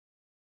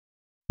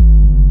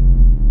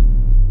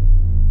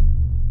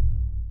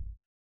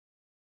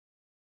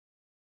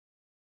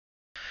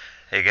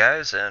Hey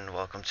guys, and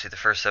welcome to the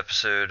first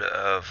episode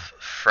of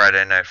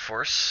Friday Night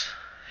Force.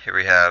 Here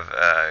we have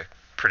a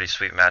pretty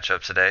sweet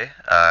matchup today.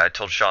 I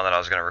told Sean that I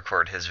was going to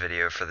record his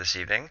video for this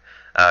evening.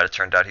 It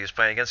turned out he was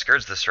playing against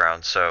Gerds this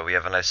round, so we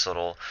have a nice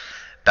little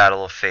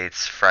Battle of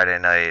Fates Friday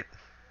night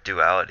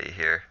duality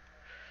here.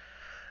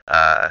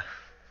 Uh,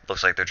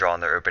 Looks like they're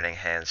drawing their opening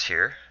hands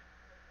here.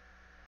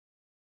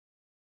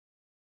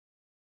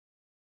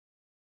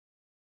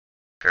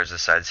 Gerds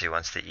decides he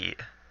wants to eat.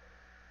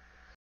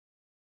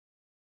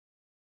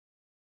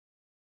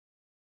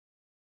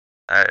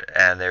 Alright,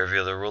 and they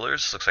reveal the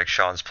rulers. Looks like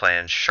Sean's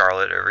playing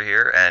Charlotte over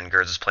here, and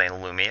Gerds is playing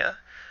Lumia.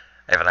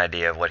 I have an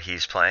idea of what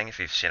he's playing if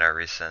you've seen our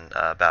recent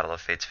Battle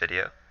of Fates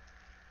video.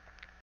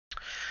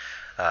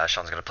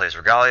 Sean's going to play his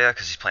Regalia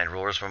because he's playing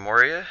Ruler's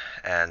Memoria,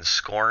 and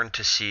Scorn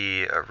to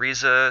see a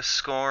Riza,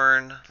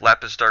 Scorn,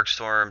 Lapis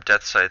Darkstorm,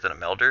 Death Scythe, and a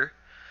Melder.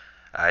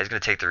 He's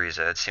going to take the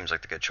Riza. It seems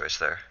like the good choice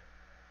there.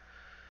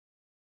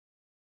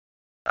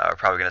 We're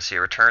probably going to see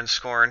a return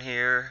Scorn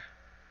here.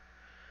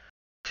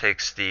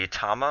 Takes the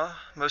Tama,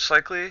 most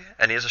likely,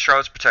 and he has a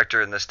Charlotte's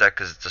Protector in this deck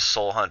because it's a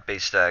Soul Hunt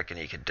base deck, and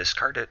he can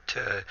discard it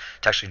to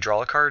actually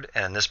draw a card.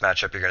 And in this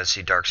matchup, you're going to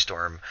see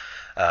Darkstorm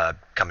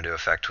come into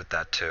effect with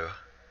that too.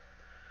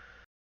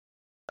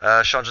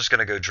 Sean's just going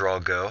to go draw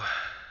go.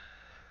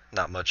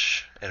 Not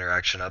much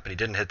interaction up, and he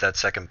didn't hit that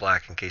second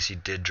black in case he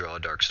did draw a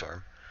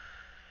Darkstorm.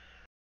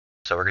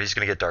 So he's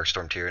going to get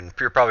Darkstormed here, and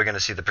you're probably going to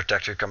see the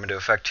Protector come into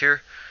effect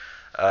here.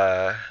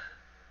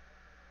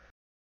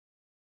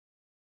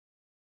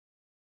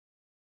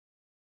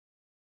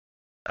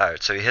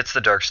 Alright, so he hits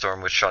the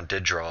Darkstorm, which Sean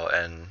did draw,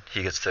 and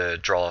he gets to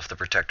draw off the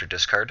Protector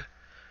discard.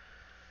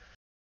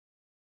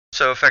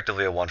 So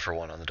effectively a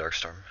 1-for-1 on the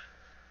Darkstorm.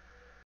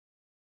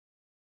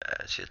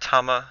 See a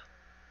Tama.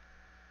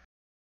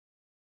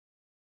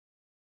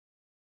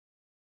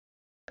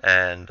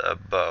 And a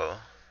bow.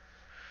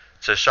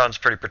 So Sean's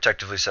pretty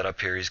protectively set up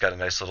here. He's got a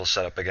nice little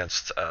setup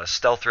against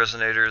stealth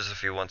resonators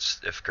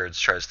if Gerds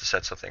tries to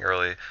set something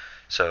early.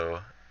 So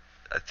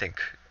I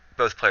think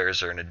both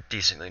players are in a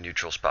decently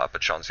neutral spot,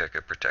 but Sean's got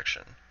good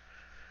protection.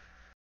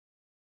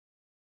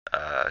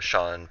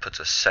 Sean puts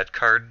a set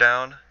card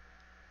down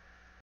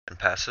and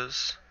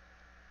passes.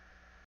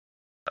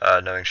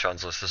 Knowing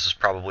Sean's list, this is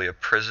probably a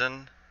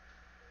prison.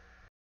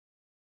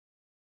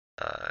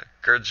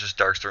 Gerds just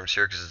Darkstorms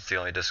here because it's the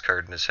only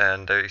discard in his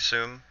hand, I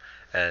assume.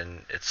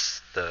 And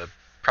it's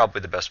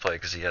probably the best play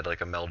because he had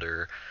like a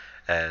Melder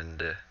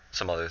and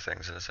some other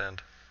things in his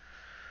hand.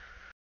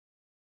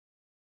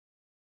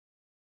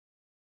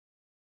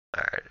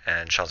 Alright,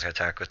 and Sean's going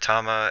to attack with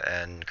Tama,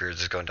 and Gerds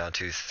is going down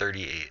to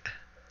 38.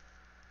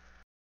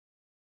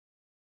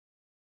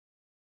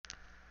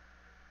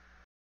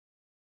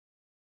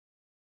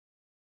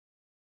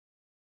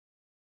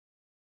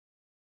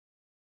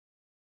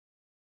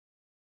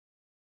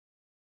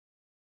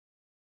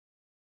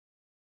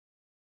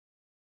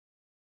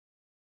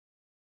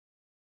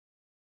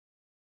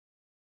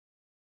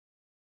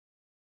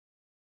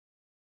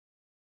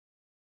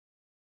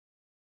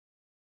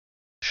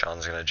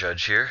 Sean's going to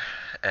judge here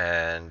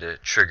and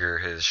trigger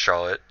his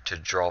Charlotte to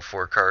draw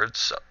 4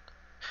 cards.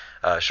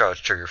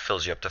 Charlotte's trigger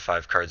fills you up to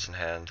 5 cards in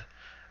hand,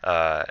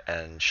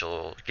 and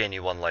she'll gain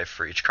you 1 life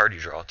for each card you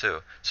draw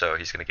too. So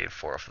he's going to gain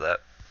 4 off of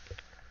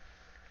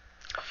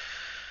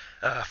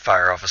that.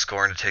 Fire off a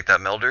Scorn to take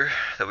that Melder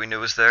that we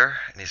knew was there,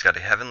 and he's got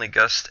a Heavenly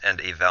Gust and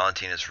a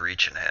Valentina's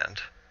Reach in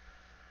hand.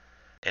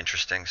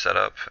 Interesting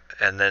setup.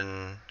 And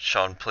then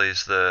Sean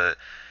plays the...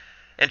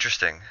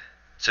 Interesting.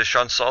 So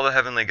Sean saw the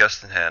Heavenly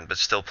Gust in hand, but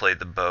still played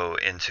the bow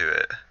into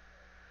it.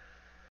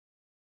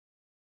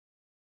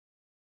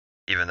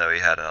 Even though he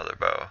had another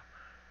bow.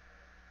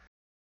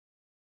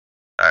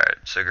 Alright,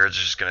 so Gerds is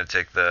just going to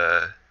take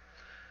the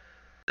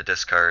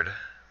discard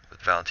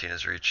with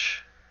Valentina's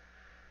Reach.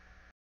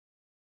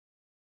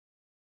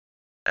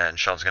 And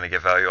Sean's going to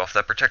get value off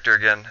that Protector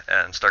again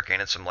and start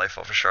gaining some life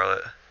off of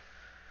Charlotte.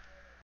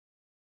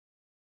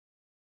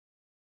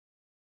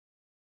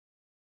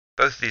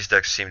 Both of these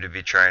decks seem to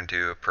be trying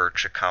to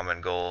approach a common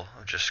goal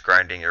of just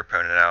grinding your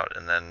opponent out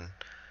and then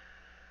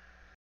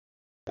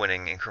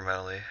winning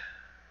incrementally.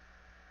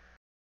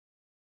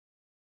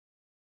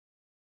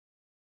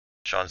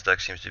 Sean's deck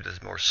seems to be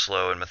the more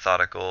slow and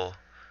methodical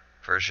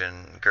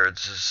version.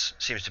 Gerds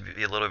seems to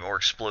be a little bit more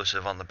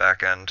explosive on the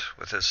back end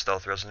with his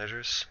stealth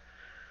resonators.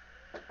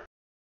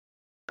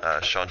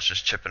 Sean's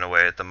just chipping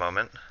away at the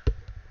moment.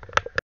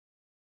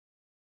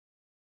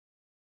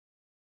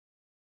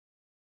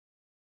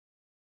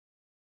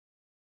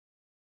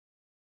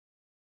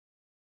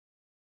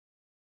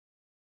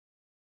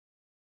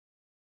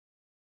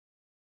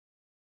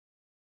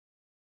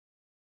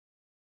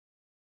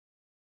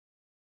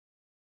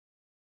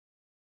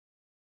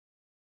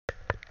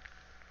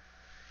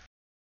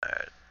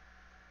 Alright.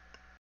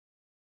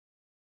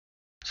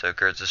 So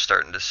Gerds is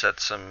starting to set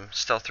some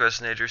stealth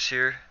resonators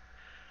here.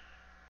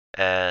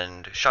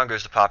 And Sean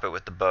goes to pop it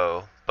with the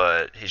bow,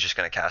 but he's just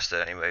going to cast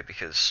it anyway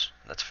because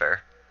that's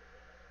fair.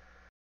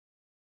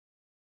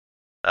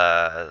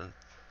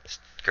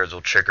 Gerds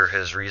will trigger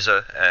his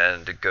Riza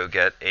and go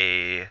get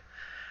a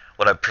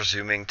what I'm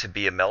presuming to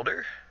be a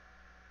melder.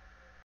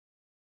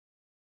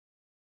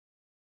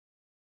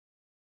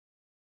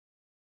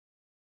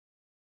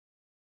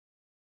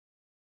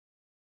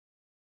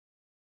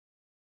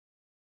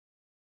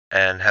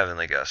 And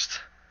Heavenly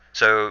Gust.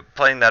 So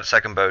playing that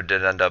second bow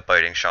did end up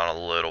biting Sean a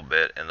little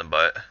bit in the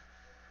butt.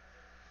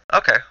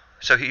 Okay,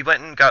 so he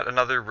went and got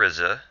another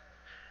Rizza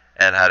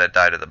and had it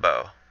die to the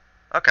bow.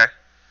 Okay.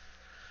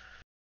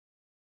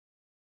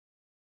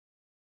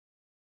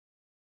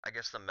 I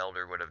guess the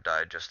Melder would have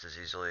died just as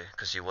easily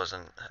because he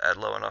wasn't at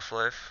low enough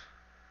life.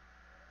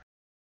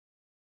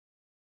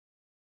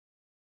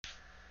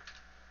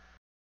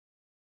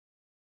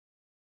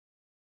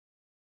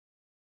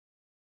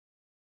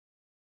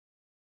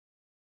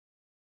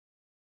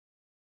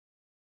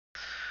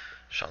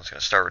 Sean's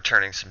gonna start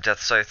returning some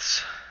death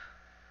scythes.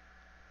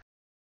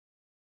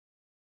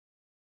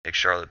 Make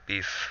Charlotte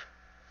beef.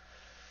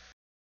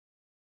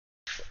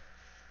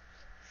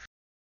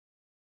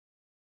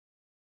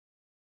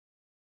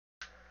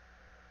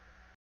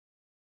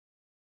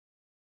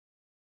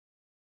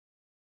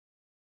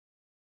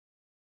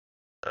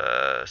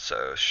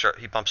 So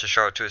he bumps his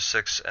Charlotte to a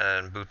 6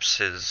 and boops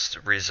his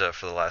Riza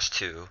for the last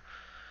 2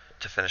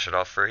 to finish it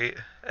off for 8,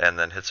 and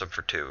then hits him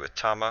for 2 with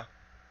Tama.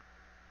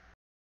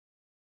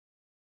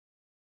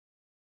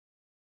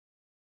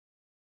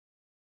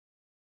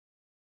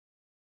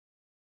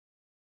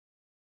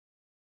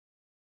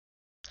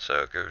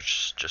 So it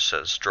just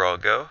says draw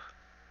go.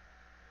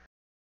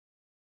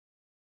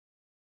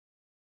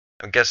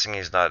 I'm guessing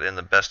he's not in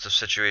the best of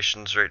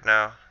situations right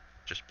now,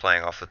 just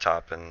playing off the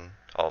top and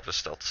all of his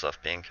stealth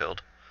stuff being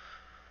killed.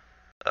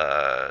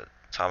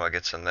 Tama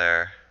gets in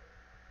there.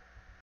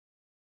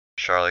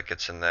 Charlotte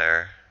gets in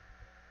there.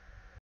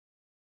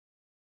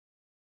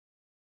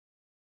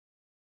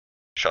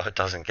 Charlotte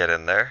doesn't get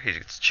in there.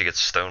 She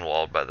gets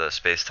stonewalled by the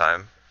space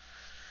time.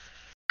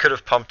 Could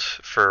have pumped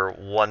for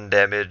 1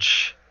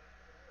 damage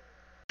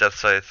Death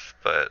Scythe,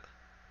 but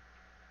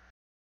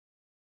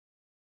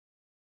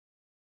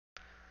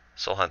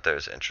Soul Hunter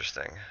is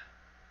interesting.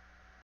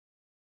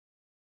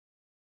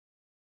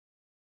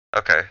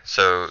 Okay,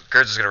 so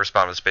Gertz is going to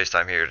respond with space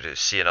time here to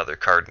see another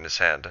card in his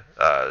hand.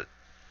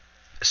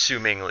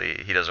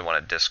 Assumingly he doesn't want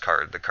to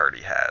discard the card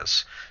he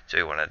has, so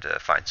he wanted to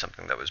find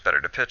something that was better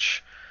to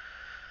pitch.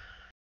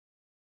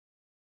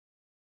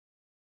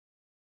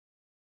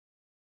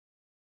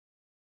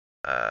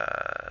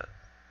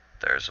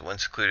 There's a Wind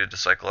Secluded to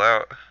cycle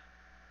out.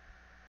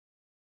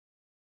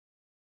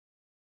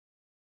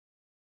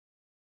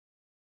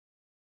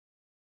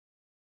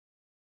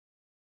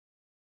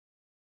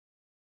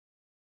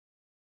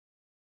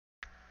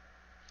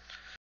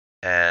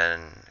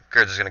 And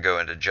Gertz is going to go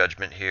into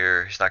Judgment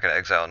here. He's not going to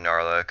exile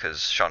Gnarla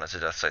because Sean has a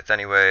Death Scythe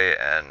anyway,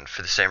 and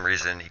for the same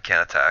reason he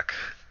can't attack.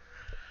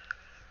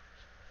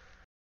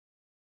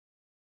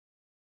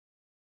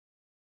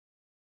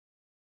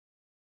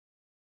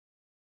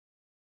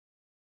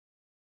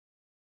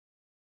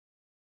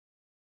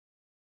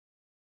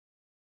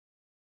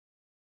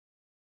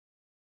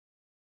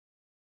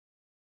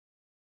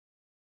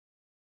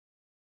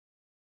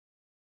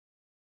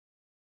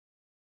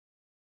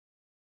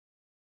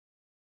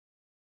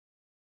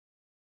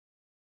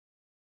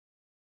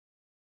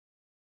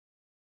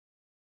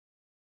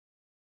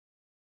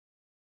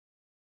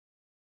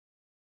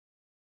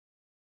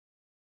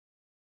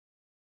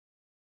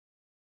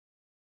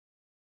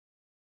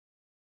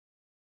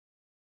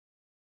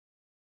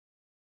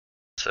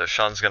 So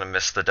Sean's going to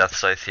miss the Death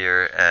Scythe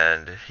here,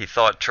 and he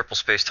thought triple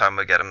space time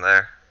would get him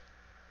there.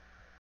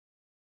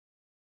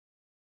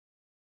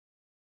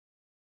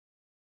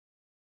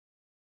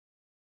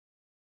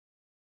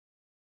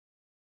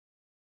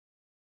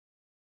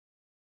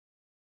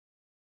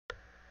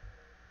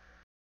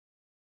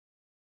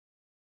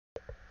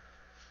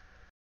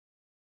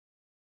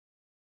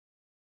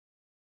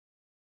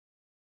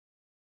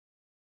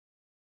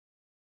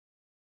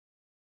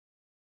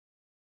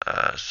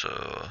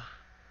 So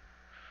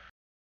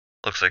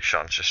looks like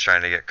Sean's just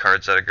trying to get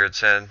cards out of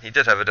Gert's hand. He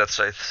did have a Death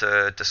Scythe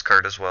to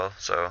discard as well,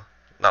 so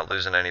not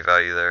losing any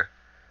value there.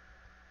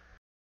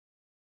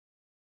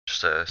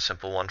 Just a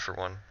simple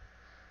 1-for-1.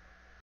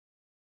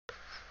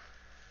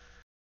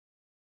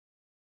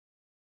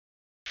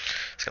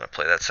 He's going to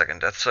play that second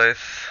Death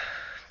Scythe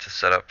to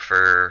set up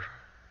for,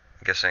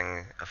 I'm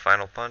guessing, a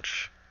final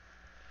punch.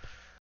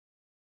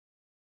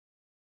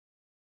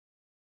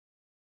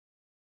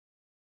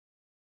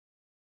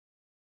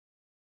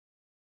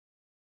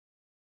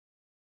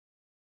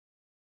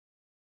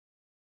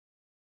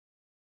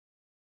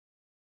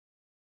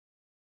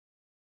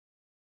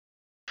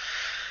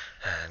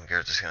 And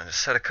Gertz is going to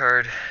set a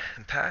card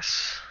and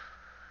pass,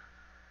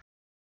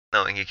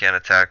 knowing he can't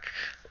attack.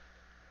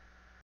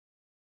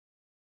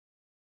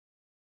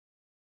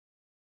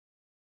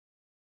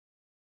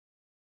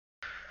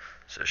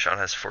 So Sean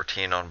has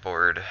 14 on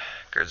board.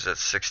 Gertz at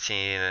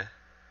 16.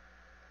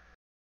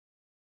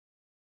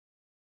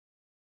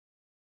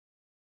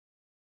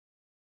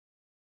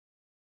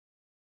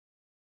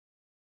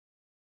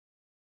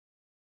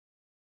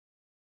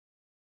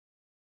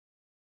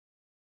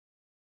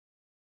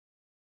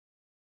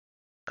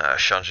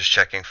 Sean's just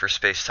checking for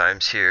space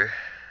times here.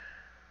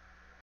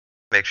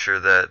 Make sure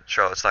that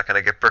Charlotte's not going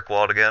to get brick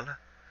walled again.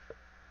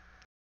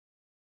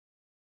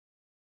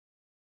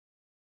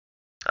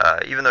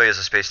 Even though he has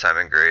a space-time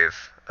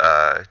engrave,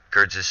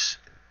 Gerds'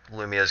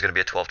 Lumia is going to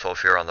be a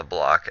 12-12 here on the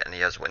block, and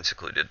he has wind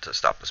secluded to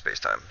stop the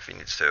space-time if he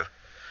needs to.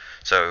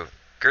 So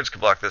Gerds can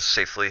block this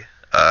safely.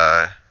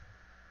 I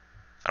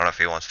don't know if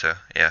he wants to.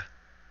 Yeah.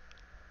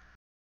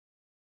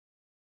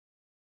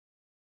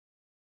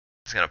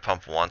 He's going to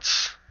pump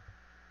once.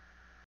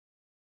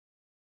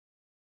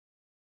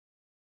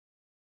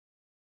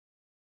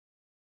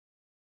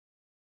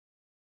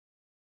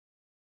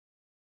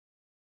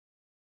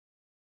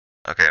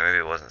 Okay, maybe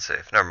it wasn't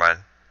safe. Never mind.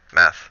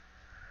 Math.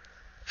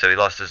 So he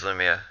lost his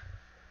Lumia.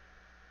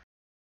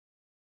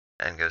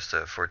 And goes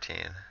to 14.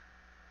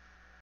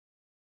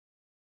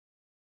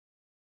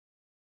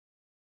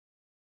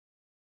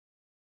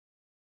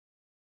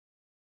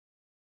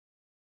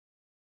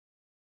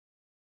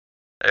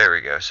 There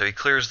we go. So he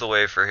clears the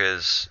way for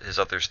his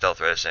other stealth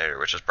resonator,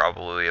 which is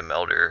probably a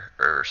melder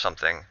or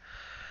something,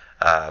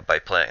 by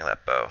playing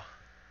that bow. It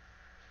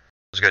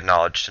was good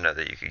knowledge to know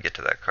that you could get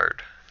to that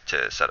card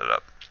to set it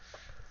up.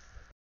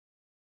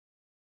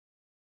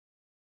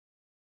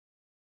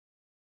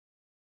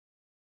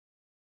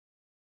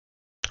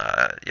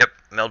 Yep,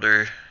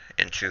 melder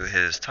into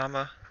his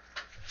Tama.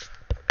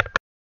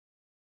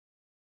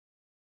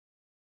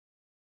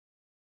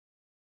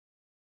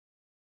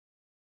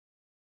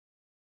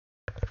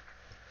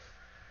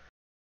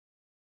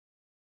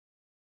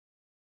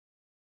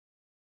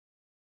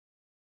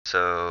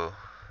 So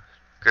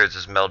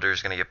Gerds' melder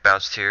is going to get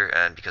bounced here,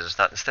 and because it's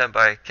not in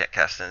standby, can't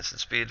cast an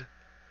instant speed.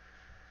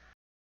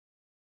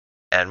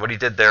 And what he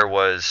did there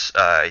was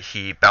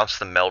he bounced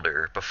the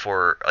melder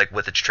before, like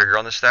with its trigger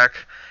on the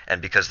stack,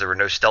 and because there were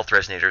no stealth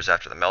resonators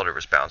after the melder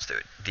was bounced,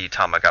 the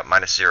Tama got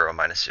 -0,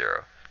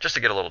 -0, just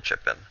to get a little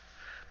chip in.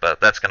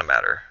 But that's going to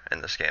matter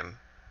in this game.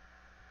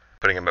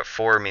 Putting him at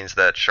 4 means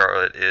that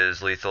Charlotte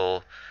is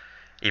lethal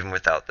even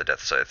without the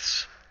death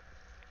scythes.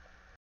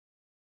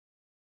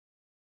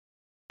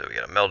 So we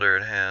got a melder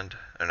in hand.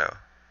 I don't know.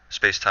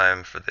 Space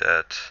time for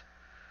that.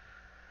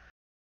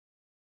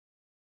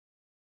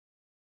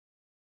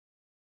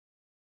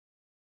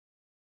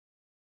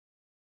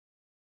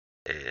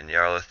 A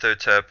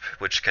Nyarlathotep,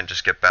 which can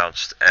just get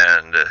bounced,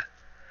 and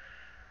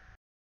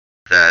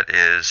that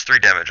is 3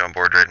 damage on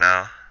board right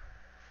now.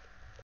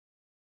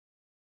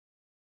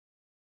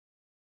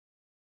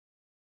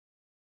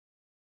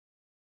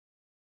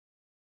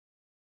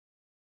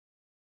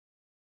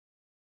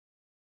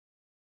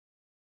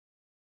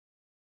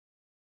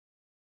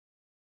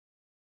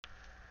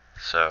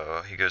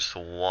 So he goes to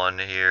 1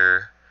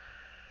 here,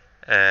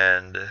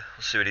 and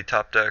we'll see what he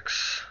top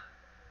decks.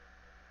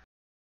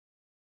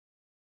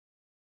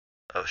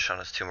 Oh, Sean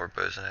has 2 more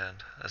bows in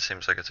hand. That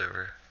seems like it's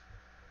over.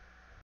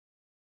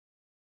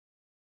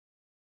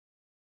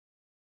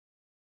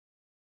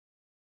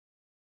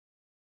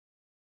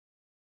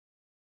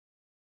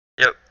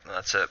 Yep,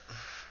 that's it.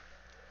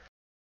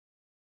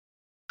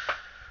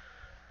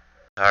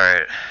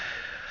 Alright,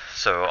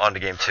 so on to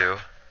game 2.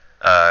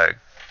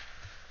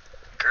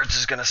 Gerds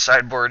is going to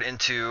sideboard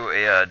into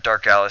a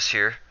Dark Alice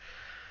here.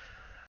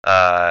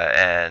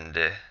 And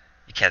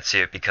you can't see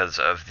it because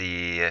of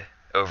the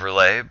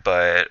overlay,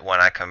 but when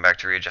I come back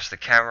to readjust the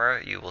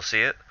camera, you will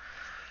see it.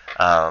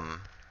 And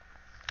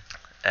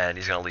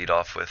he's going to lead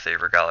off with a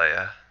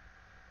Regalia.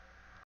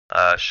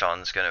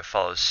 Sean's going to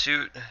follow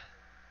suit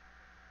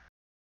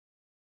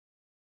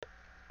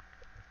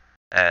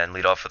and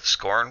lead off with a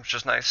Scorn, which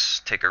is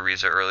nice. Take a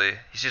Riza early.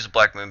 He sees a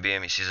Black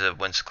Moonbeam, he sees a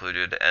Wind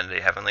Secluded, and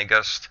a Heavenly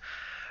Gust.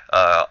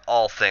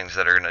 All things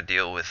that are going to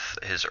deal with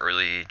his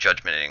early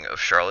judgmenting of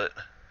Charlotte.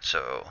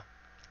 So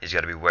he's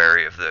got to be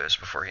wary of those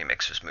before he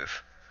makes his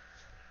move.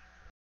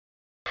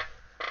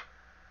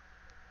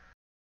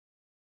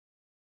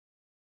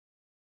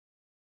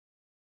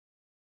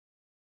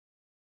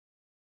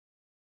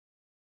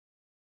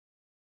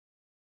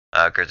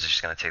 Gerds is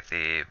just going to take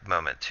the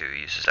moment to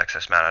use his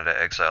excess mana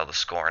to exile the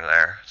Scorn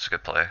there. It's a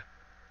good play.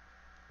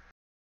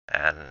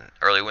 And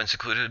early Wind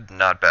Secluded,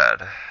 not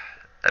bad.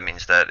 That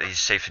means that he's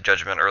safe to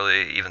judgment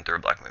early, even through a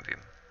Black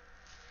Moonbeam.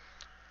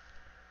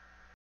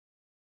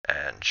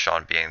 And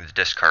Sean, being the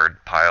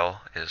discard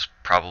pile, is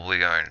probably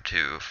going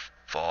to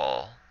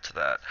fall to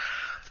that.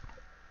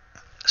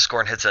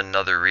 Scorn hits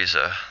another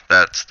Riza.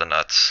 That's the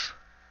nuts.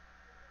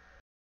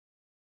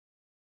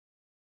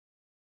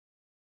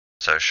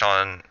 So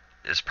Sean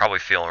is probably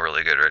feeling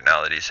really good right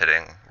now that he's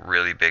hitting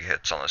really big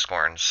hits on the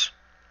Scorns.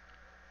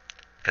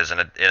 Because in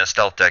a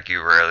stealth deck,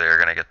 you rarely are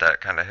going to get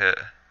that kind of hit.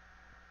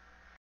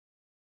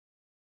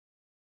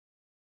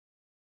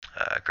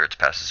 Gerds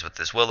passes with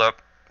his Will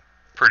Up.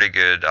 Pretty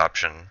good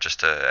option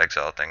just to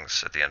exile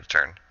things at the end of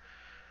turn.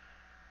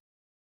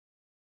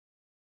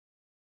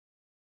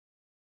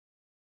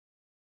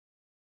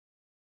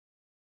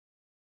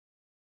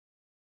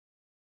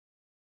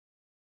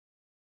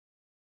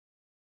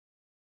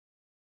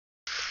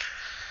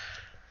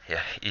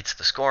 Yeah, eats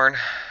the Scorn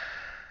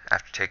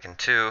after taking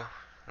 2.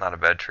 Not a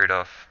bad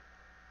trade-off.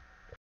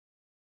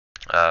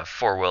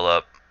 4 will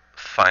up,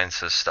 finds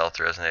his stealth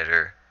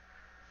resonator.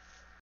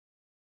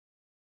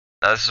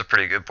 Now this is a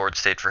pretty good board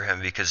state for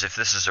him because if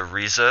this is a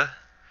Riza,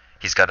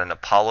 he's got an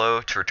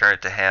Apollo to return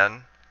it to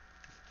hand,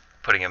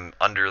 putting him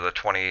under the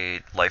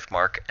 20 life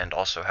mark and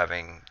also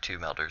having 2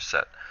 Melders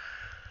set.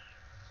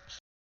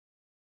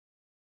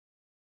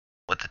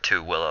 With the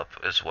 2 will up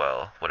as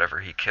well. Whatever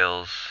he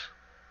kills,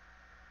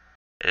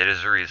 it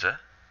is a Riza,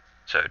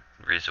 so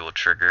Riza will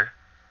trigger.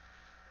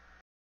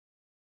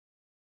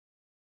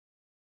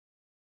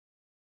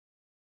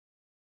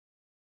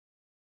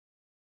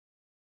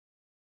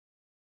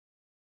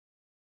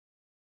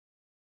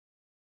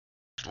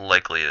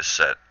 Likely to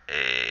set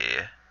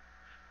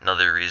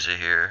another Riza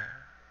here.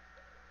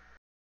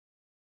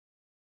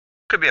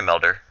 Could be a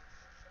Melder.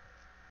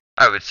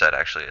 I would set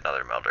actually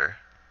another Melder.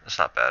 That's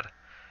not bad.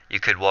 You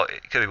could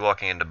be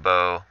walking into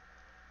Bow.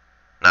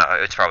 No,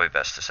 it's probably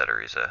best to set a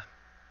Riza.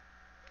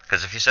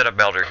 Because if you set a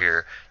Melder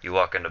here, you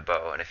walk into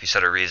Bow, and if you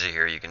set a Riza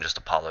here, you can just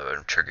Apollo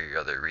and trigger your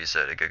other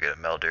Riza to go get a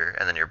Melder,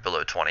 and then you're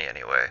below 20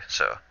 anyway,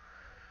 so.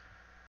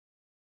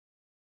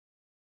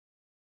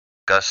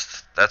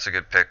 Gust, that's a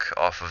good pick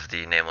off of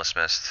the Nameless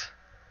Mist.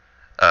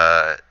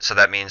 So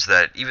that means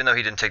that even though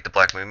he didn't take the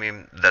Black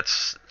Moonbeam,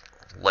 that's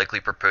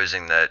likely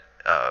proposing that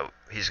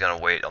he's going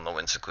to wait on the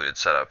Wind Secluded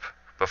setup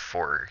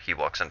before he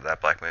walks into that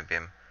Black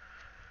Moonbeam.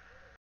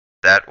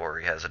 That or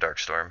he has a Dark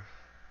Storm.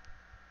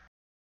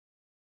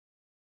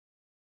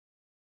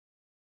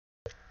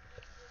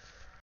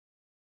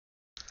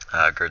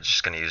 Gerd's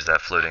just going to use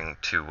that floating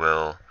 2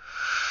 will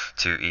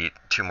to eat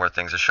 2 more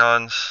things of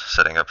Sean's,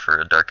 setting up for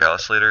a Dark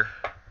Alice later,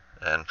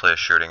 and play a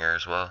Schrodinger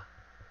as well.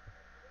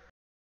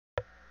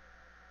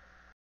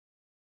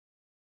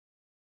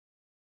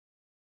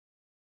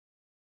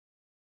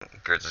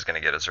 Gertz is going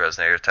to get his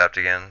Resonator tapped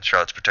again.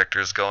 Charlotte's Protector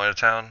is going to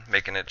town,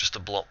 making it just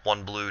a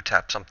 1 blue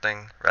tap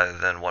something rather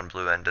than 1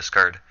 blue and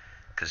discard,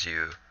 because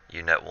you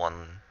net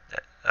 1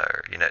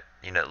 or you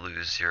net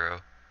lose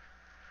 0.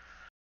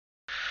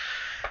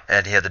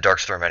 And he had the Dark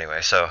Storm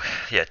anyway, so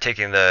yeah,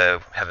 taking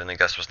the Heavenly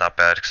Gust was not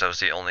bad because that was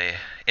the only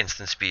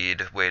instant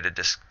speed way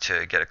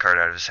to get a card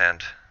out of his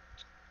hand.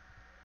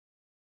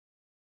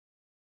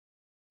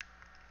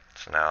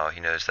 So now he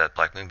knows that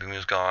Black Moonbeam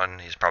is gone.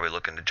 He's probably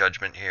looking to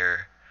Judgment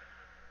here.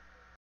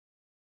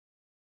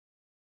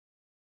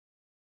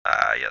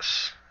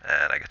 Yes,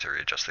 and I get to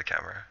readjust the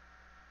camera.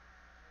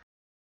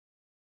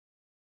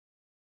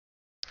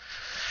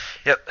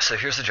 Yep, so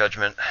here's the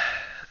Judgment.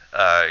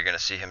 You're going to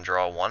see him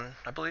draw 1,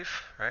 I believe,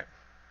 right?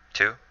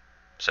 2.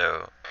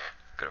 So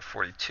go to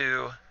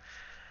 42.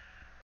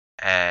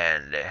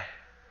 And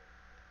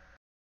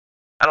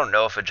I don't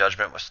know if a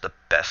Judgment was the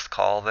best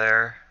call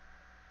there,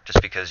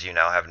 just because you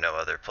now have no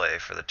other play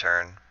for the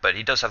turn. But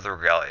he does have the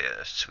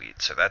Regalia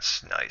suite, so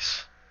that's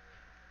nice.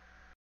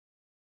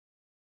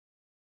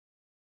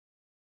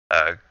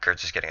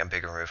 Gertz is getting a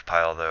big remove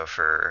pile though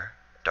for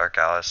Dark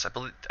Alice.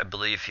 I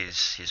believe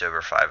he's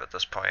over 5 at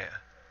this point.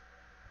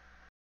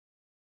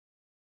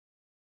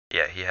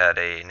 Yeah, he had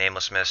a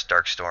Nameless Mist,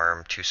 Dark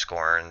Storm, 2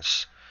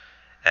 Scorns,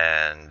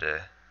 and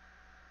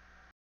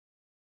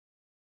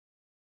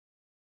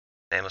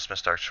Nameless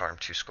Mist, Dark Storm,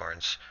 2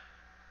 Scorns.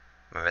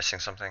 Am I missing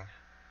something?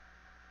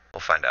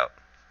 We'll find out.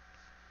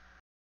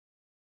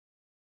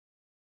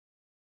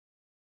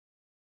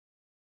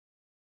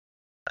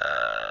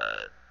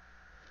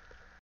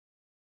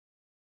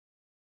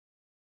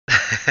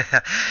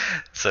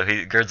 So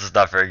Gertz is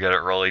not very good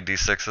at rolling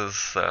d6s,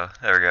 so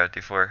there we go,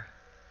 d4.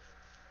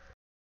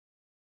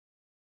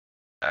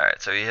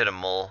 Alright, so he hit a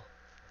Mole,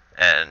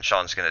 and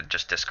Sean's gonna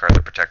just discard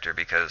the Protector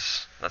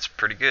because that's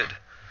pretty good.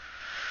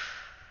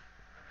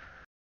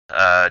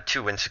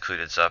 2 Wind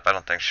Secluded's up. I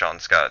don't think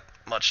Sean's got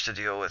much to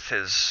deal with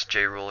his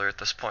J-Ruler at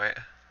this point.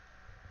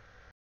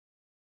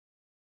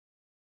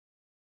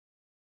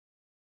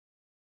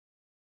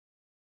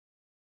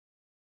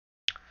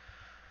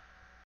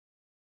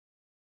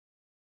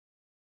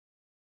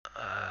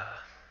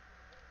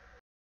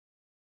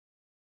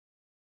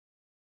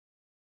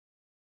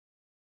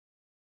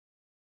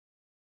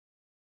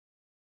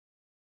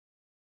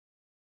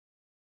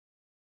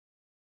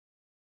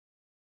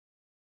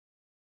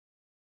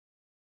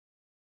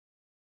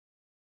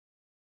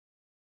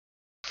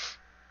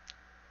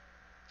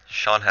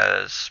 Sean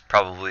has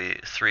probably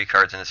 3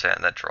 cards in his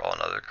hand that draw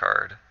another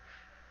card.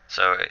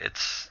 So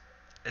it's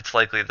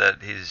likely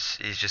that he's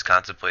just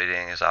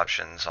contemplating his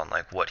options on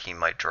like what he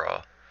might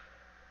draw.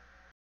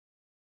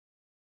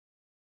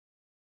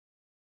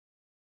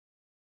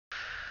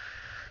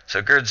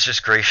 So Gerd's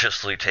just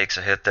graciously takes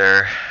a hit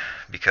there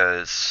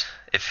because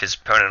if his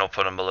opponent will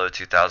put him below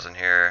 2,000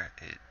 here,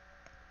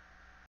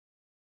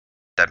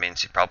 that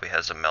means he probably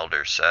has a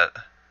Melder set.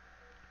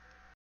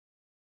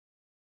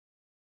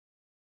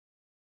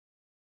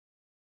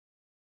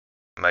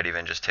 Might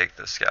even just take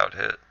the Scout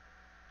hit.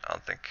 I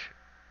don't think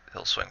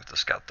he'll swing with the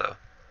Scout though.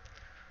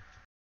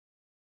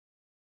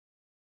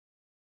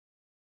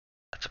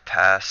 That's a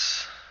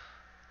pass.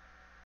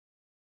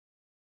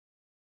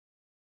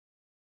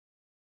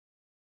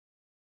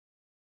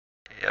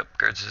 Yep,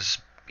 Gertz is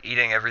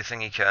eating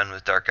everything he can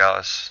with Dark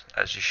Alice,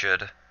 as you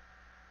should. I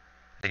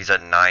think he's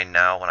at 9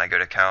 now when I go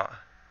to count.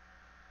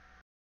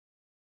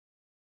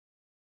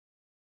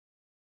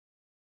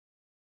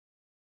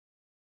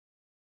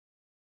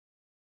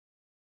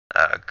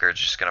 Gerd's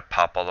just gonna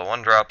pop all the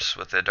 1-drops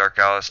with the Dark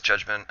Alice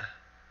Judgment.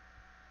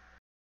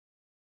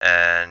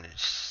 And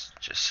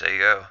just say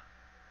go.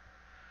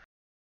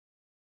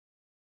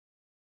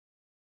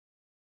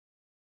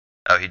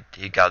 Oh,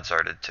 he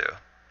Godzarded too.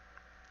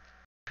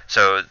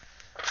 So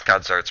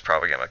Godzard's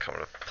probably gonna come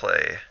to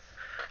play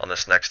on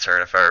this next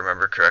turn if I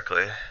remember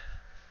correctly.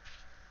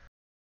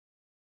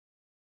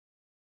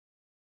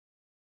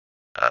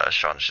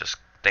 Sean's just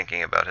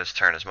thinking about his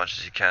turn as much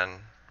as he can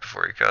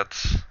before he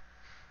cuts.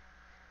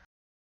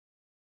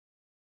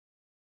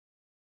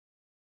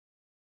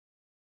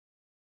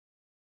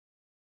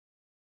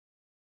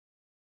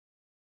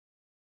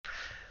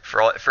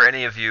 For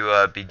any of you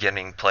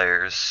beginning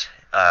players,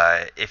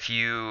 if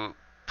you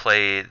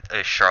play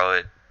a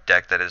Charlotte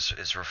deck that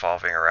is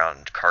revolving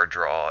around card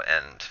draw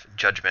and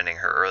judgmenting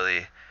her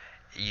early,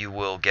 you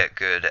will get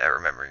good at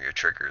remembering your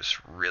triggers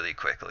really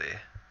quickly.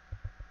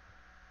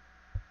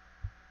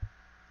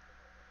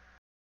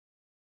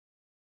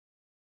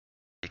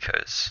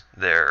 Because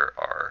there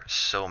are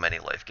so many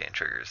life gain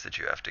triggers that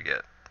you have to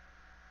get.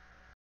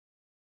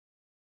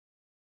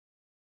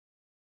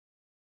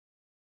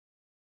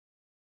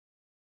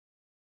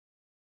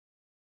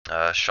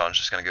 Sean's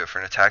just going to go for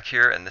an attack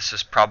here, and this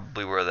is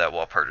probably where that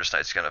Walpurgis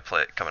Knight's going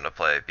to come into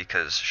play,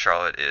 because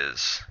Charlotte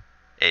is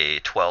a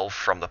 12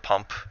 from the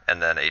pump,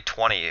 and then a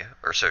 20,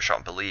 or so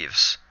Sean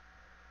believes.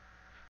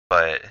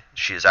 But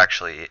she is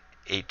actually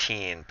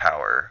 18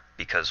 power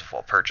because of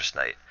Walpurgis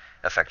Knight,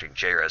 affecting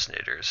J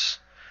resonators.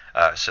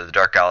 So the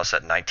Dark Alice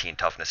at 19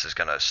 toughness is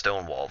going to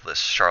stonewall this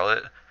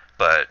Charlotte,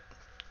 but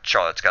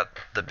Charlotte's got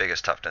the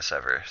biggest toughness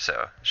ever,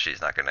 so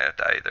she's not going to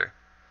die either.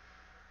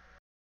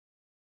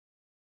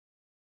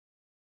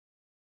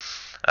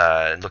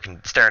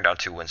 Staring down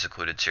 2 Wind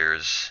Secluded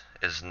Tears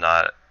is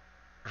not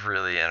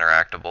really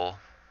interactable.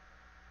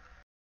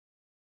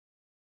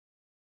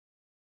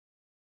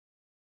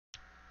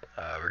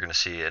 We're going to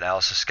see an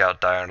Alice's Scout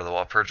die under the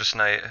Walpurgis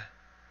Knight.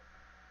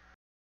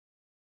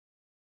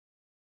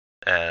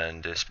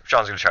 And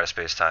Sean's going to try to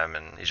space time,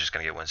 and he's just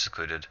going to get Wind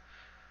Secluded.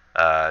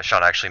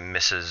 Sean actually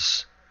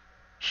misses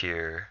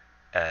here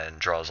and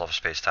draws off of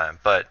space time,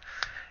 but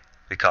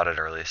we caught it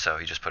early, so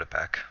he just put it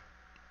back.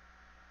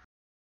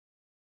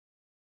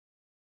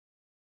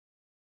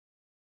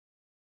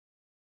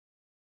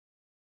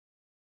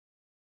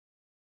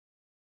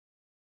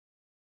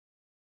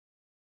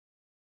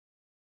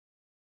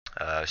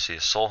 I see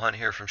a Soul Hunt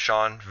here from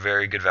Sean.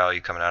 Very good value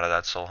coming out of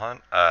that Soul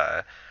Hunt.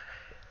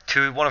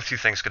 One of two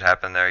things could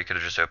happen there. He could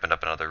have just opened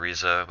up another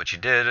Riza, which he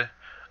did.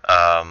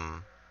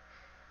 But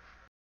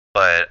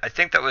I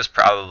think that was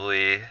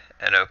probably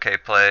an okay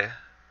play.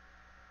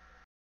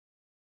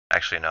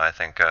 Actually, no, I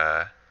think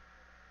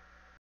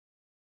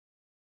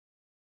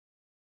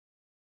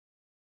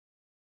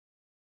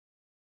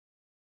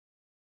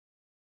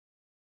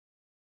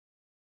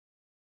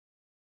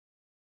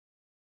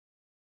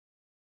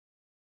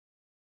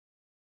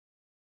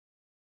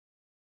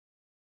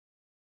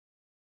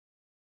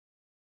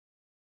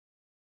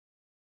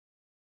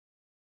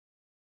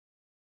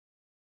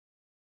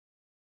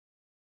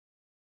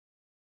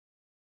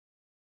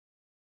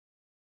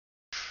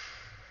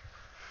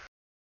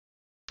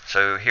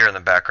so here in the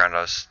background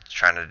I was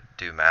trying to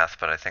do math,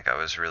 but I think I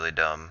was really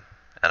dumb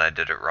and I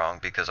did it wrong,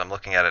 because I'm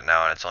looking at it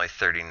now and it's only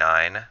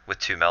 39 with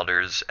 2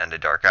 Melders and a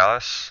Dark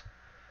Alice.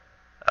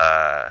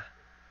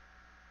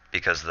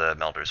 Because the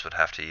Melders would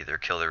have to either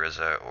kill the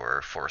Riza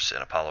or force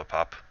an Apollo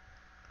pop.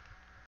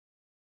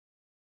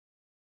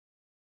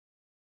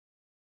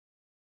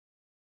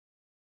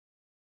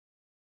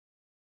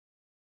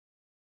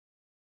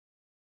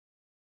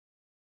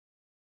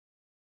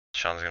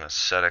 Sean's going to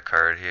set a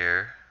card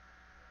here.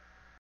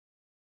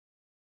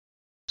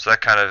 So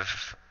that kind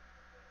of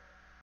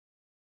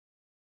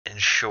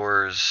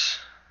ensures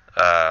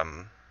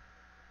that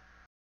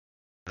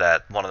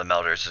one of the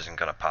Melders isn't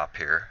going to pop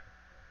here.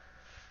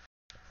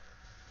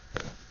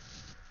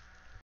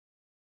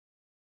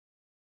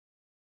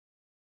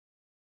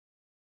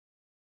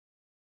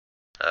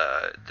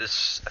 I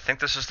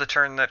think this is the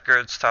turn that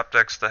Gerd's top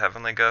decks the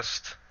Heavenly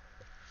Gust.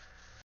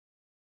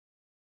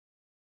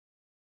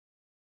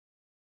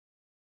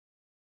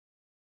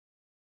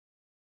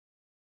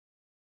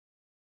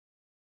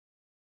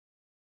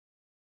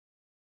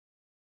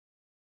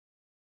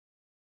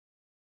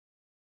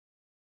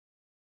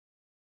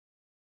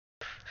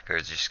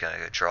 Gerd's just gonna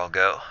go draw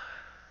go.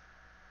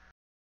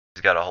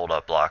 He's got to hold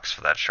up blocks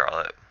for that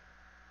Charlotte.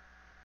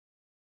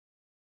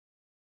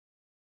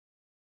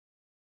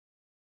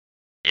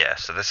 Yeah,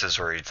 so this is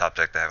where you top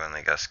deck the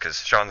Heavenly Gust, because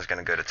Sean's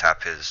gonna go to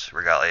tap his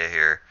Regalia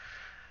here.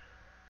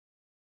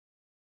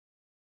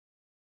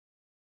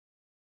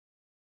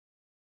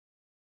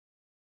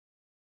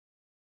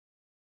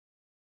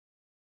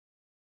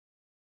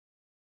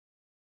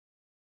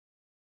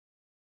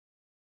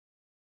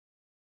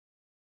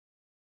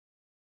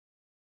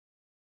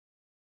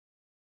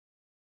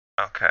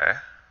 Okay.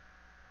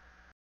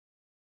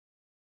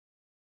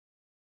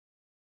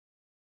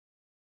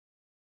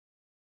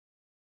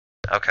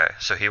 Okay,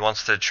 so he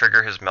wants to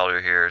trigger his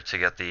melter here to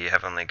get the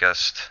Heavenly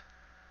Gust.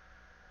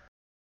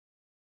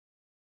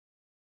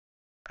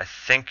 I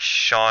think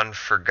Sean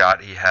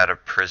forgot he had a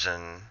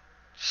prison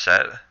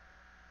set.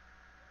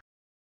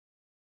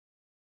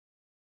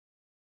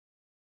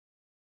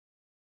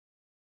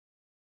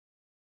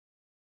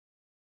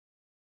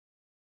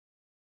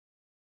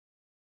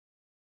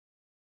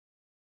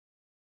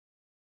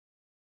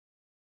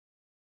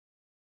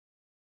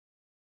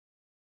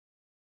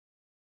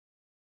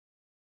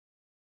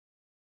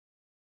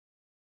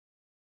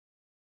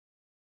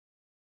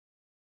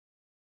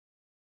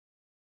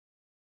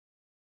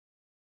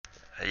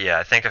 Yeah,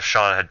 I think if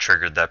Sean had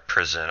triggered that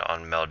prison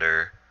on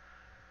Melder,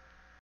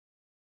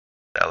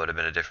 that would have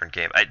been a different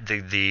game.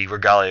 The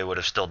Regalia would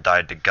have still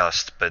died to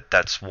Gust, but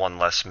that's one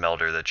less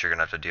Melder that you're going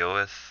to have to deal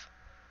with.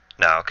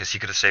 No, because he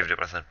could have saved it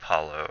with an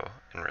Apollo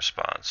in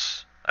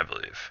response, I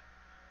believe.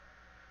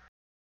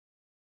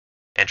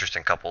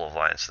 Interesting couple of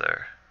lines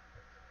there.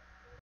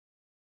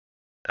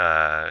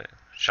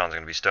 Sean's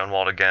going to be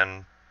stonewalled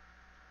again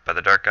by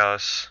the Dark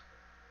Gauss.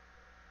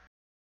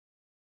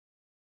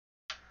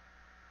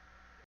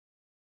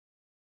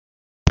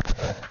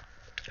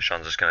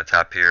 Sean's just going to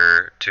tap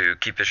here to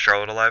keep his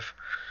Charlotte alive.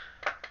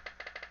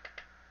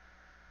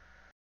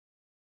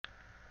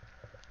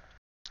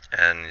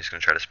 And he's going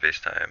to try to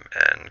space time,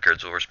 and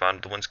Gerds will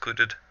respond to the wind's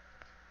clued.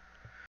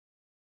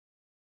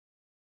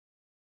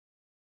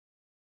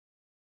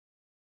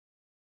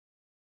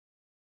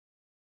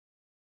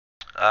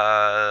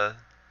 That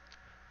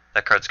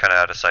card's kind of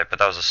out of sight, but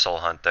that was a soul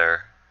hunt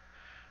there.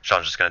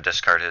 Sean's just going to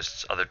discard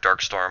his other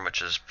Darkstorm,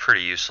 which is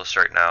pretty useless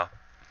right now.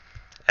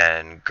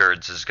 And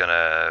Gerds is going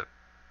to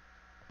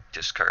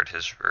discard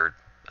his, or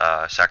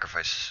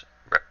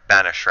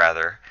banish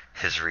rather,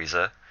 his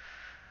Riza.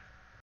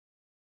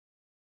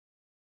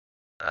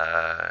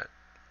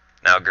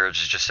 Now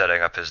Gerds is just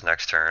setting up his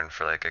next turn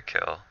for like a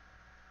kill.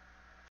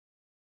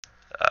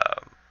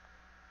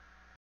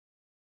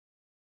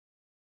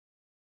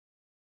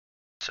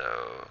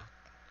 So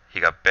he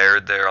got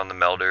bared there on the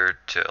Melder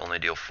to only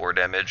deal 4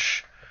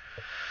 damage.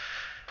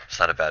 It's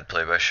not a bad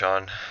play by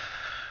Sean.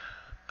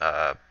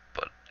 But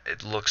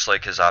it looks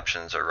like his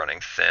options are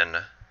running thin.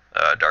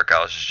 Dark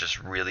Alice is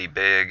just really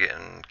big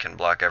and can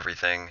block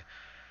everything.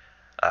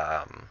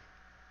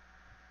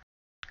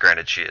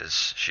 Granted, she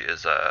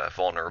is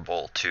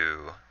vulnerable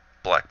to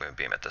Black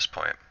Moonbeam at this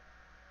point.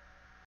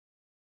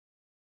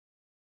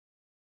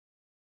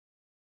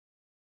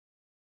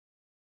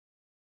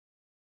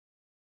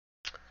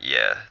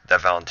 Yeah,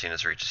 that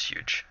Valentina's reach is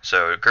huge.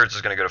 So Gerds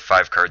is going to go to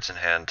 5 cards in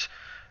hand.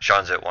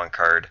 Sean's at 1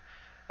 card.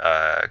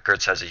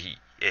 Gerds has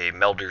a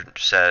Melder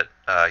set.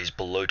 He's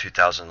below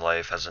 2,000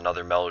 life, has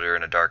another Melder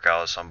and a Dark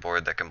Alice on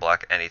board that can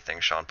block anything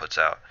Sean puts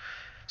out.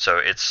 So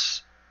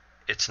it's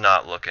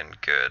not looking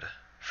good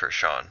for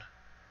Sean.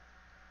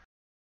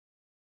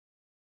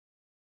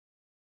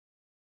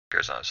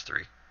 Gerds has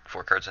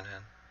 4 cards in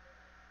hand.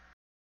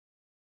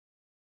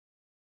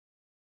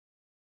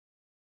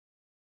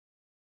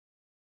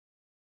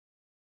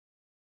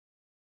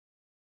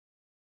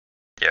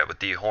 Yeah, with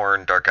the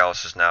Horn, Dark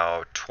Alice is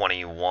now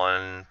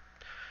 21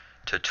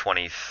 to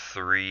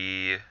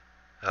 23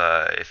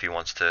 if he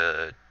wants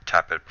to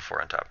tap it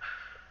before untap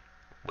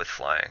with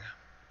flying.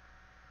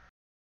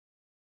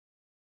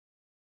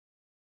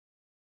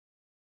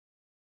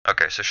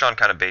 Okay, so Sean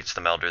kind of baits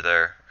the Melder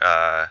there.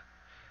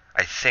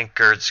 I think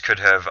Gerds could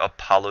have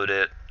Apollo'd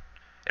it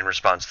in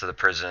response to the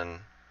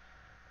prison,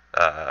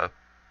 but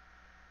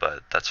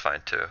that's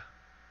fine too.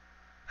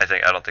 I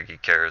don't think he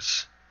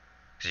cares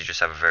because you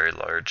just have a very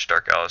large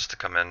Dark Alice to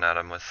come in at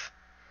him with.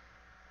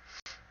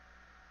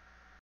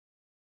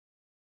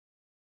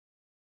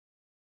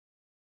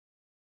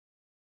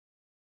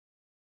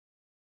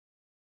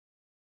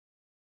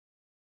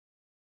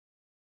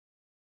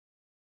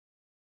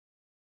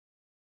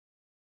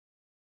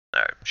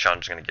 Alright,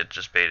 Sean's gonna get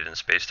just baited and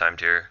space timed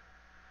here.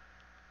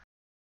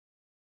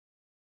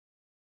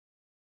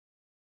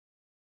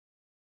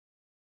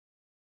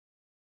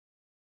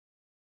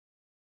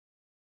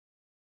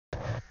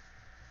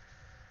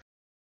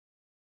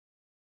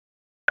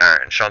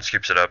 Alright, and Sean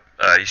scoops it up.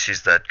 He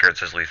sees that Gertz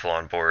has lethal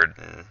on board,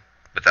 and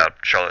without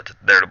Charlotte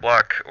there to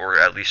block, or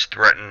at least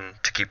threaten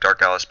to keep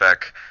Dark Alice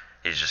back,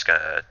 he's just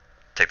gonna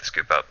take the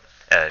scoop up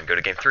and go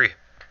to game 3.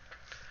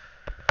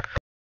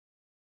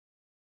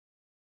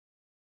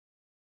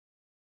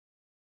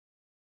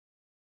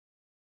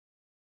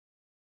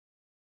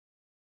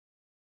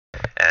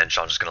 And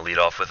Sean's just gonna lead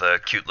off with a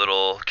cute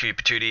little cutie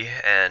patootie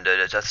and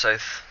a Death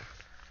Scythe.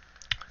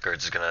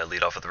 Gertz is gonna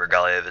lead off with a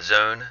Regalia of his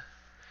own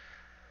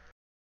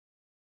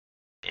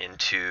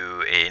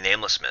into a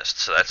Nameless Mist,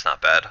 so that's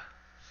not bad.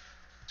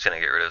 He's gonna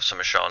get rid of some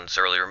of Sean's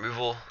early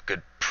removal.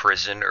 Good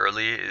prison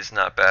early is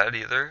not bad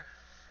either,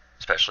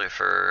 especially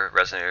for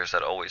Resonators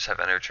that always have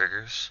enter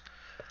triggers.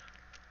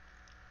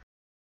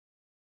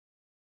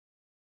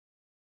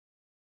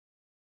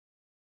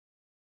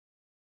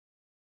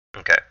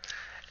 Okay,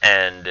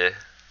 and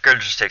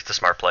Gerd just takes the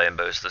smart play and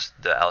bows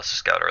the Alice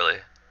Scout early.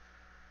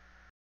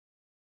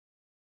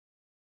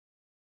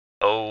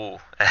 Oh,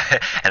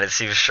 and it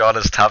seems Sean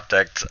has top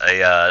decked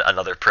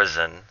another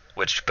prison,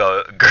 which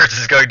Gertz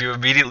is going to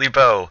immediately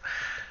bow.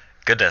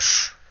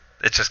 Goodness,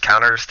 it's just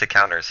counters to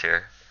counters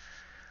here.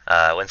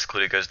 When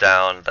Secluded goes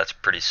down, that's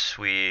pretty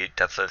sweet.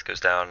 Death Oath goes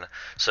down.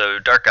 So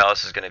Dark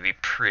Alice is going to be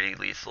pretty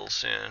lethal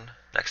soon.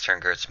 Next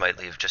turn, Gertz might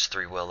leave just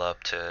 3 will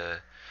up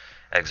to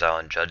Exile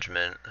and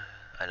Judgment.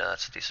 I know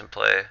that's a decent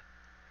play.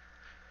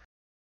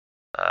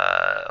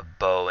 A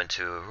bow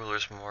into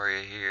Ruler's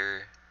Memoria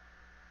here.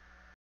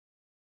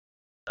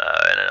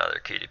 And another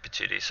Cutie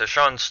Patootie. So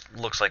Sean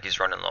looks like he's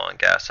running low on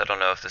gas. I don't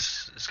know if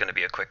this is going to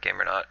be a quick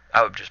game or not.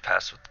 I would just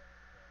pass with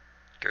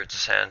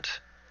Gertz's hand.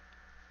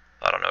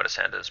 I don't know what his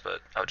hand is,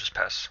 but I would just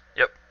pass.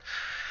 Yep.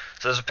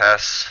 So there's a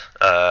pass.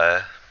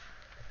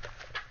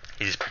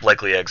 He's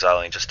likely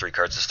exiling just 3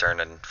 cards this turn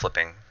and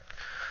flipping.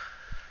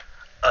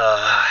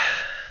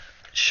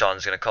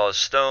 Sean's going to call his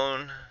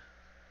stone.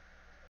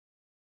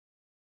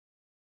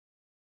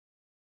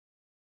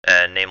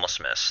 And Nameless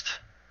Mist.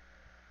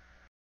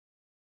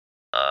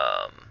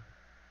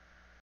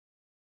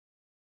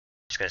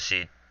 He's going to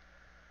see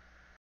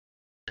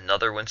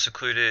another Wind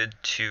Secluded,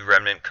 2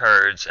 Remnant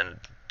cards, and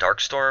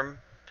Darkstorm.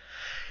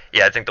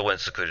 Yeah, I think the Wind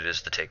Secluded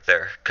is the take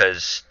there.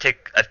 Because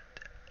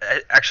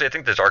actually, I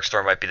think the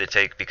Darkstorm might be the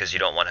take because you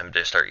don't want him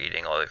to start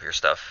eating all of your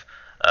stuff.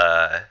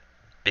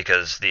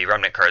 Because the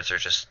Remnant cards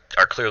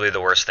are clearly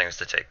the worst things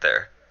to take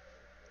there.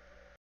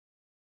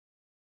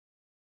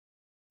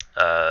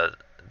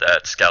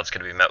 That Scout's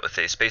going to be met with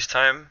a Space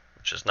Time,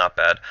 which is not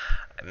bad.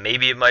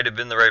 Maybe it might have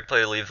been the right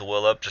play to leave the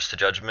will up just to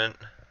Judgment.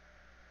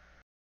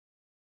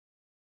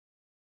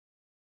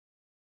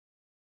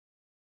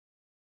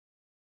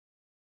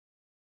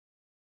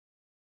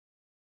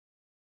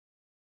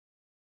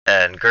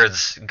 And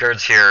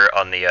Gerd's here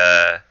on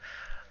the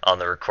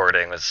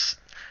recording was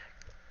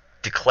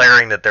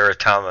declaring that there were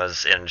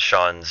Tamas in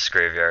Sean's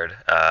graveyard,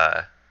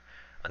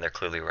 when there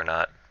clearly were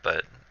not,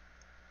 but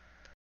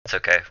it's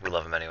okay, we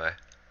love him anyway.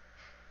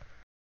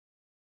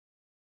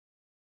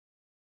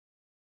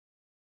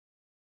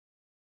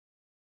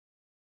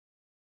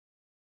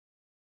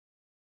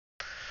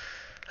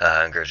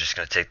 And Gerd's just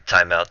going to take the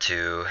time out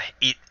to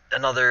eat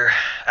another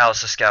Alice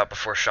Scout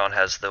before Sean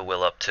has the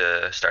will up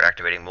to start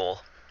activating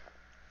Mole.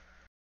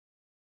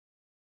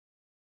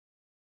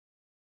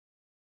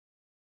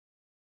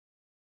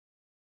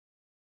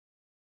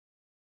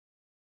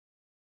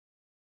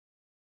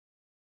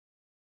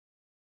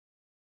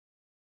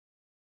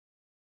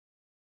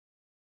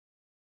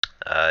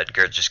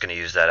 Gerd's just going to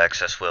use that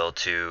excess will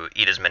to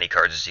eat as many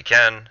cards as he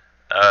can.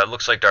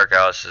 Looks like Dark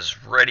Alice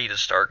is ready to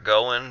start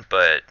going,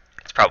 but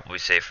it's probably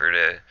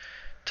safer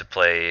to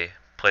play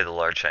the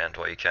large hand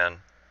while you can.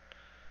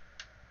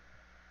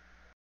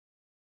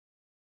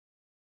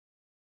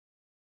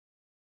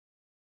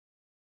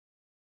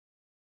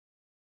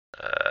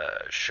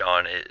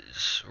 Sean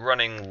is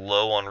running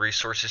low on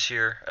resources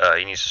here.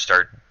 He needs to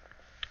start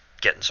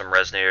getting some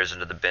Resonators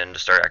into the bin to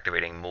start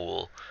activating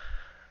Mool.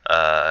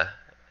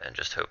 And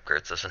just hope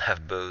Gertz doesn't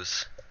have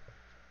bows.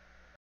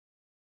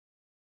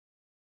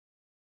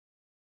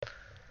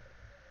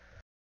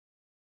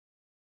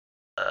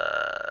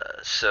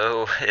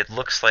 So it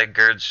looks like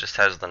Gertz just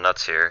has the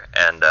nuts here,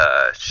 and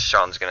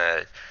Sean's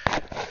gonna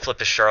flip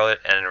his Charlotte,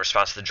 and in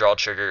response to the draw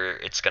trigger,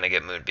 it's gonna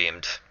get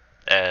Moonbeamed.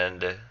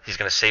 And he's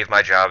gonna save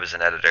my job as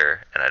an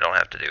editor, and I don't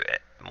have to do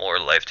more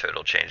life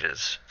total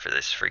changes for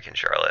this freaking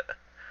Charlotte.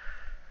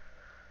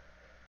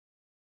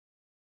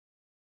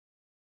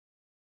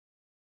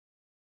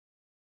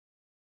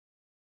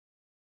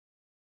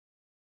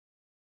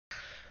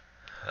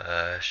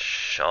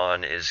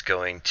 Sean is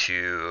going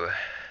to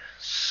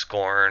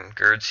scorn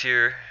Gertz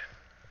here,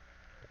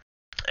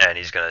 and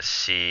he's going to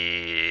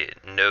see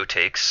no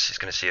takes. He's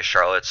going to see a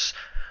Charlotte's,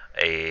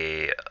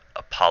 a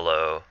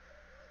Apollo,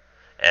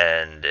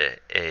 and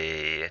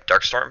a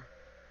Darkstorm.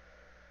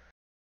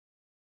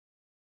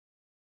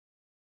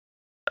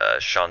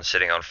 Sean's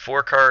sitting on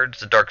 4 cards.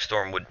 The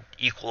Darkstorm would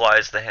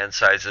equalize the hand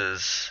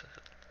sizes,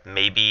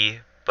 maybe,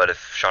 but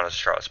if Sean is a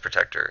Charlotte's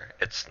Protector,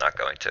 it's not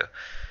going to.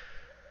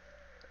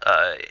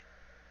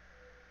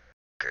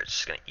 Gertz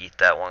just going to eat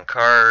that 1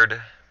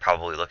 card.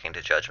 Probably looking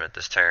to Judgment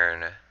this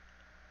turn.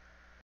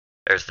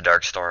 There's the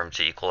Darkstorm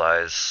to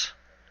equalize.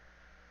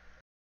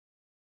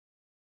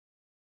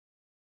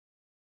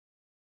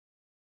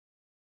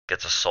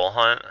 Gets a Soul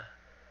Hunt.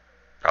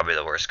 Probably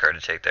the worst card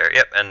to take there.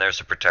 Yep, and there's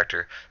a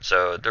Protector.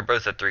 So they're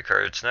both at 3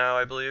 cards now,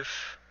 I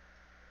believe.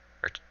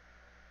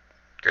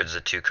 Gertz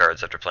at 2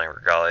 cards after playing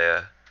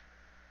Regalia.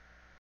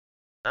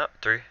 Oh,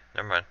 3.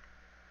 Never mind.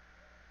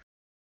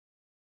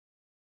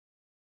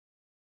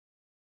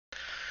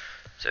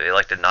 So he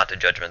elected not to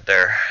Judgment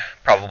there.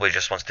 Probably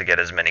just wants to get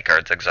as many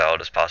cards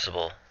exiled as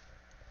possible.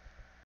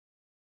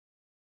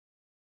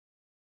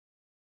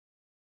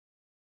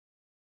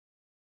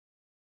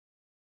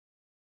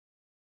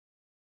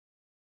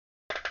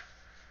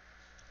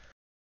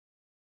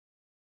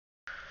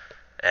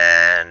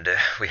 And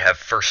we have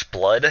First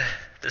Blood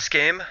this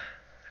game.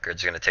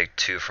 Gerd's going to take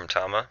 2 from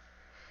Tama.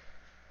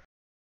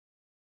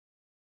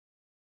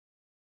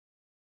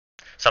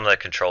 Some of the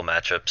control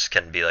matchups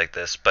can be like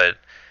this, but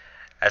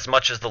as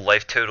much as the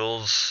life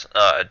totals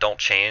don't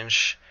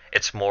change,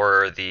 it's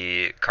more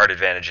the card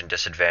advantage and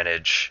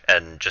disadvantage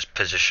and just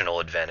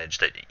positional advantage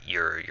that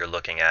you're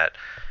looking at.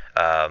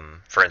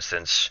 For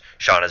instance,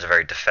 Sean has a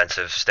very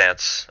defensive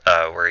stance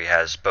where he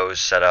has bows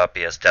set up,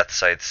 he has death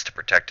scythes to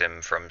protect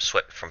him from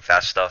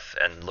fast stuff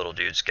and little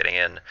dudes getting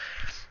in,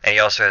 and he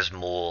also has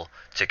Mool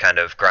to kind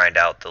of grind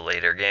out the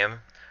later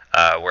game.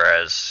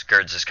 Whereas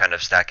Gerds is kind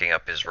of stacking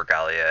up his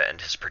Regalia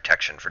and his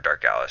protection for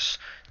Dark Alice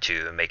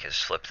to make his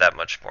flip that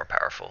much more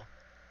powerful.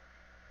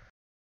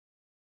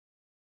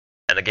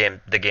 And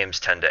the games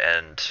tend to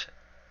end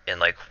in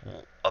like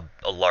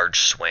a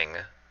large swing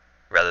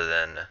rather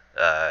than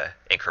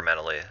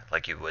incrementally,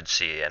 like you would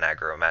see an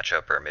aggro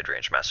matchup or a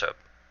mid-range matchup.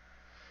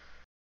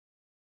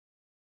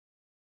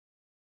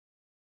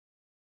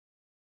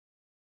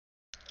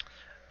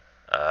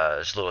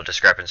 There's a little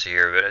discrepancy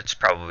here, but it's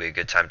probably a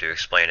good time to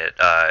explain it.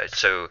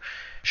 So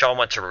Sean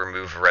went to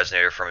remove a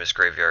Resonator from his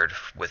graveyard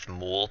with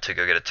Mool to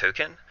go get a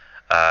token,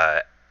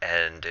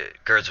 and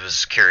Gerds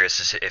was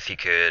curious if he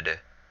could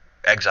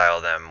exile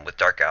them with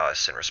Dark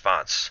Alice in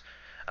response.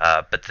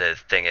 But the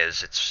thing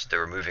is, it's the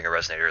removing a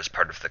Resonator is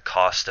part of the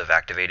cost of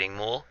activating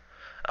Mool,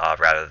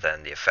 rather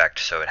than the effect,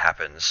 so it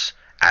happens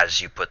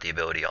as you put the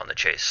ability on the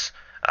chase.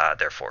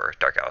 Therefore,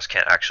 Dark Alice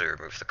can't actually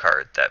remove the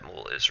card that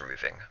Mool is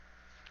removing.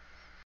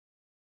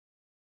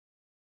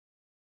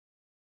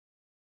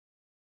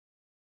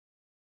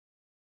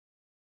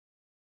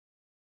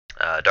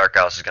 Dark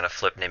Alice is going to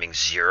flip naming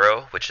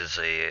 0, which is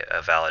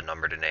a valid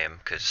number to name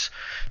because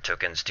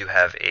tokens do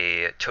have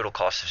a total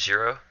cost of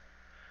 0.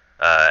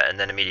 And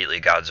then immediately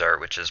God's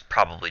Art, which is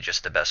probably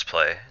just the best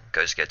play.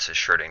 Gets his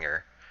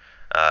Schrodinger.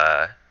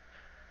 Gerds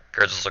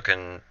is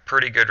looking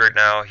pretty good right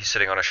now. He's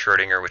sitting on a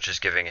Schrodinger, which is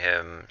giving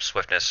him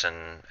swiftness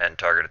and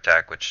target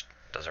attack, which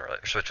doesn't really,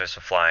 or swiftness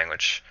and flying,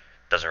 which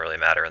doesn't really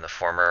matter in the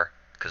former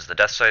because of the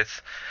Death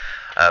Scythe.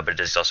 But it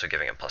is also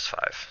giving him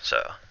 +5.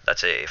 So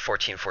that's a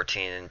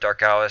 14-14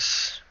 Dark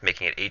Alice,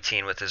 making it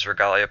 18 with his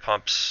Regalia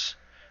pumps,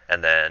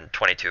 and then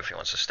 22 if he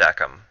wants to stack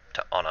them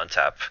on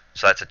untap.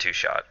 So that's a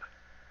 2-shot.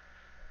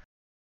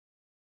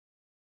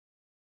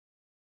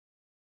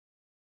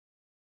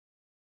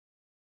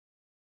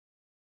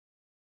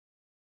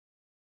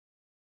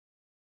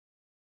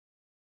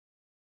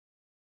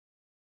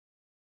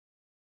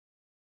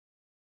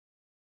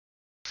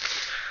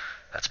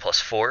 That's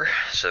 +4,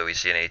 so we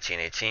see an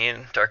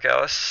 18-18 Dark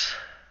Alice.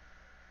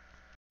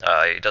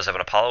 He does have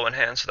an Apollo in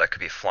hand, so that could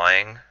be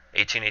flying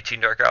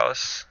 18-18 Dark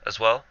Alice as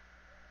well.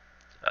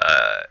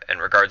 And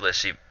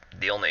regardless,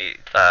 the only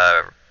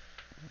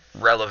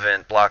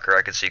relevant blocker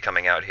I could see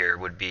coming out here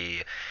would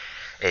be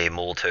a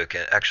Mool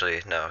token.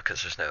 Actually, no,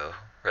 because there's no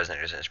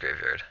Resonators in his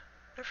graveyard.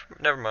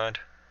 Never mind.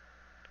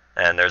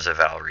 And there's a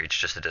Val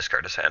Reach just to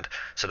discard his hand.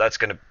 So that's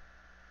going to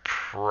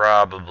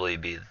probably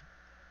be...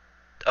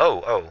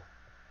 Oh,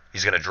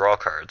 he's going to draw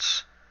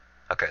cards.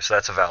 Okay, so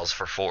that's a Val's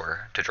for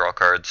 4 to draw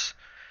cards.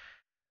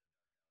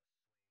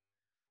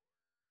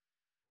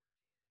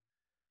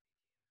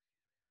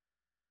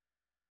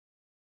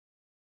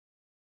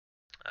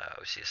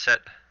 We see a set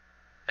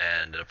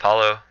and an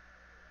Apollo.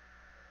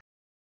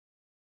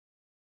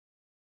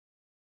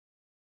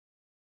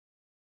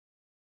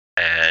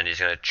 And he's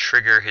going to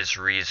trigger his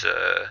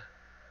Riza.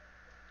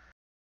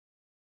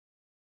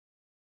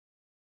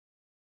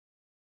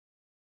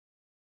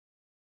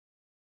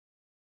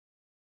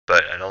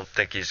 But I don't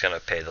think he's going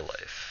to pay the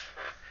life.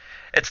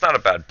 It's not a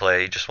bad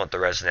play. You just want the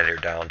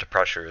Resonator down to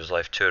pressure his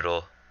life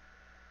total.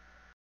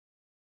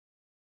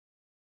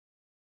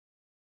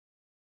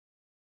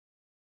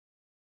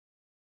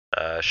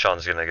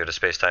 Sean's going to go to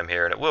space-time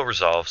here, and it will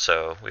resolve,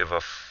 so we have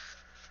a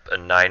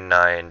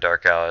 9-9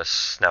 Dark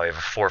Alice. Now we have a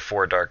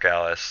 4-4 Dark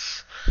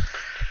Alice.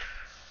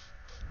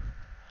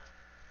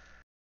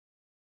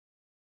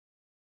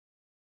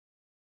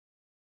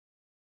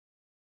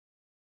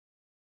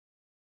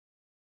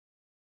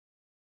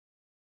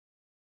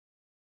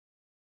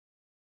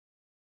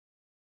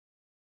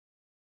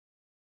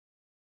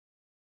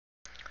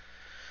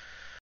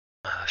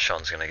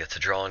 Sean's going to get to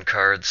draw in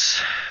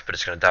cards, but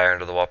it's going to die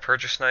under the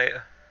Walpurgis Knight.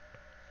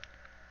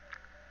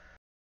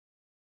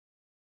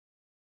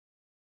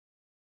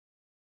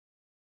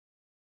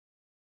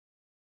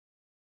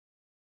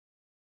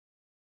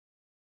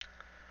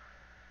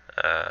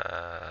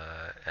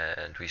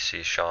 And we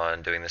see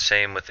Sean doing the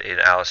same with an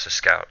Alice's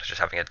Scout, just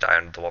having it die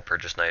under the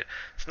Walpurgis Knight.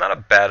 It's not a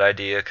bad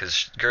idea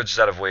because Gerds is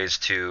out of ways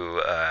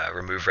to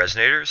remove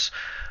Resonators,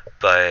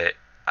 but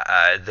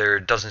there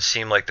doesn't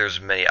seem like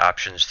there's many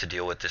options to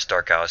deal with this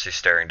Dark Alice he's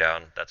staring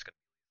down. That's good.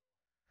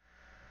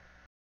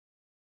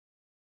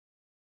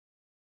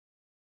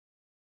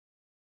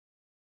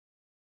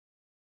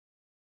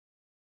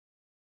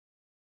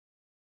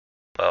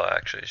 Well,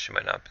 actually, she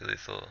might not be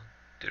lethal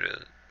due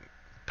to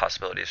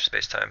possibility of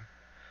space-time.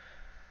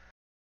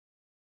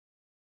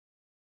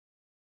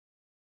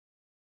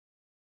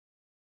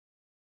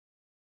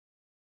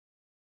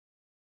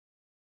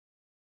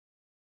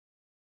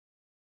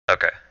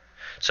 Okay.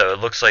 So it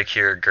looks like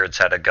here Gerd's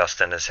had a gust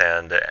in his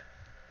hand,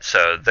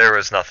 so there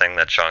was nothing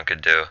that Sean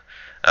could do.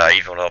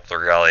 Even with the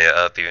Regalia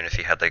up, even if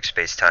he had like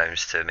space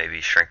times to maybe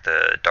shrink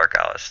the Dark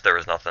Alice, there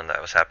was nothing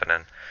that was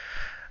happening.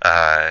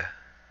 Uh,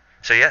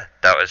 so yeah,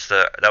 that was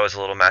a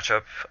little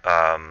matchup.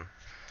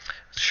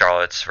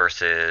 Charlotte's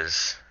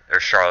versus or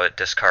Charlotte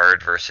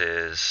discard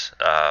versus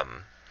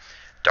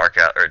Dark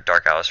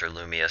Alice or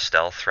Lumia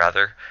Stealth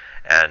rather,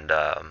 and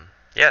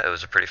yeah, it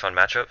was a pretty fun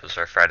matchup. It was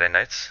our Friday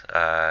nights,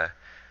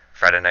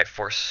 Friday Night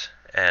Force,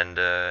 and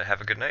have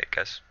a good night,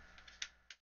 guys.